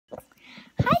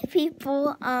Hi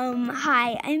people,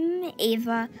 hi, I'm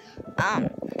Ava.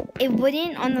 It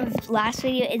wouldn't on the last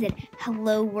video, it said,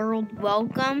 hello world,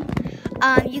 welcome.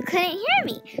 You couldn't hear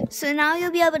me, so now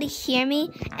you'll be able to hear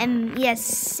me, and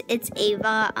yes, it's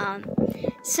Ava.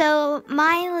 So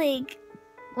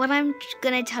what I'm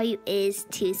gonna tell you is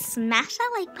to smash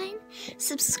that like button,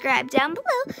 subscribe down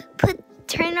below,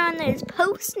 turn on those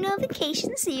post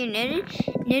notifications so you're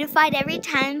notified every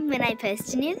time when I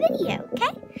post a new video, okay?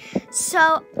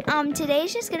 So,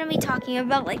 today's just gonna be talking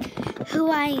about, who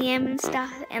I am and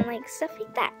stuff, and, stuff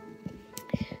like that.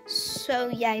 So,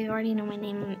 yeah, you already know my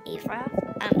name, I'm Ava.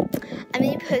 I'm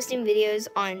gonna be posting videos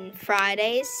on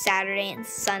Friday, Saturday, and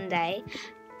Sunday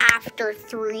after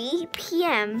 3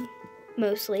 p.m.,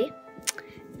 mostly.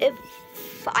 If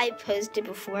I posted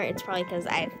before, it's probably because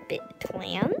I have big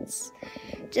plans,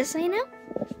 just so you know.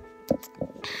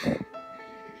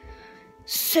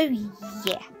 So,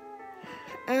 yeah.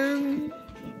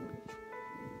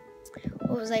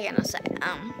 What was I gonna say?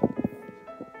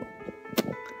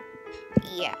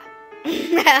 Yeah.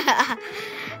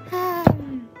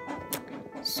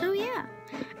 So, yeah.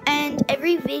 And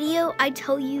every video, I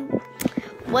tell you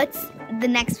what's the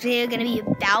next video gonna be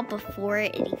about before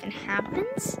it even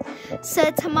happens. So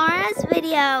tomorrow's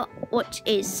video, which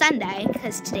is Sunday,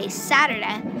 because today's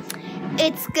Saturday,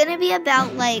 it's gonna be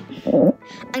about, I'm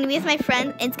gonna be with my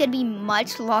friend. It's gonna be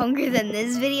much longer than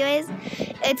this video is.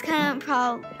 It's gonna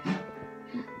probably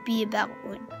be about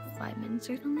 5 minutes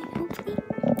or something, hopefully.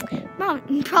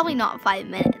 Probably not 5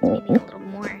 minutes, maybe a little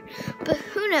more, but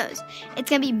who knows? It's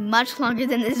gonna be much longer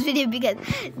than this video because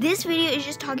this video is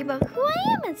just talking about who I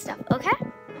am and stuff, okay?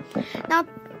 Now,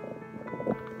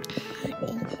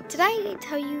 did I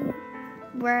tell you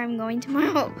where I'm going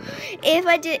tomorrow? If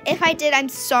I did, I'm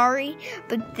sorry,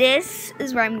 but this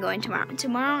is where I'm going tomorrow.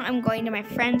 Tomorrow, I'm going to my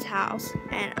friend's house,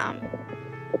 and,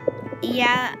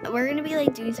 yeah, we're gonna be,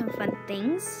 doing some fun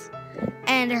things,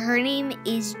 and her name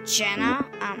is Jenna.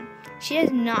 She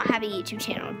does not have a YouTube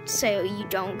channel, so you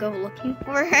don't go looking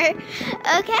for her,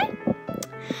 okay?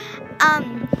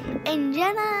 And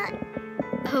Jenna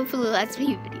hopefully lets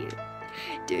me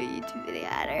do a YouTube video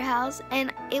at her house,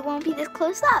 and it won't be this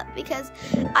close up because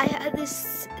I have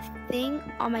this thing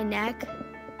on my neck.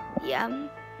 Yeah,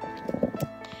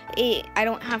 I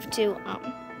don't have to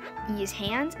use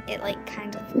hands. It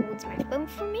kind of holds my phone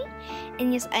for me,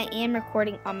 and yes, I am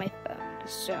recording on my phone.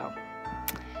 So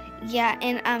yeah,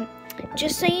 and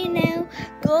just so you know,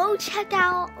 go check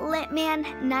out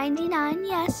Litman99.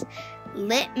 Yes,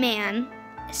 Litman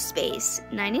space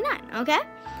 99. Okay.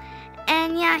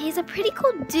 And yeah, he's a pretty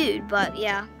cool dude, but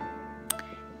yeah,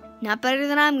 not better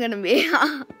than I'm gonna be.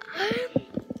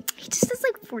 He just does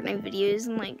Fortnite videos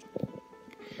and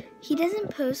he doesn't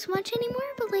post much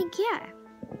anymore, but yeah.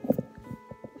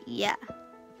 Yeah.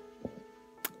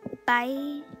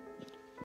 Bye.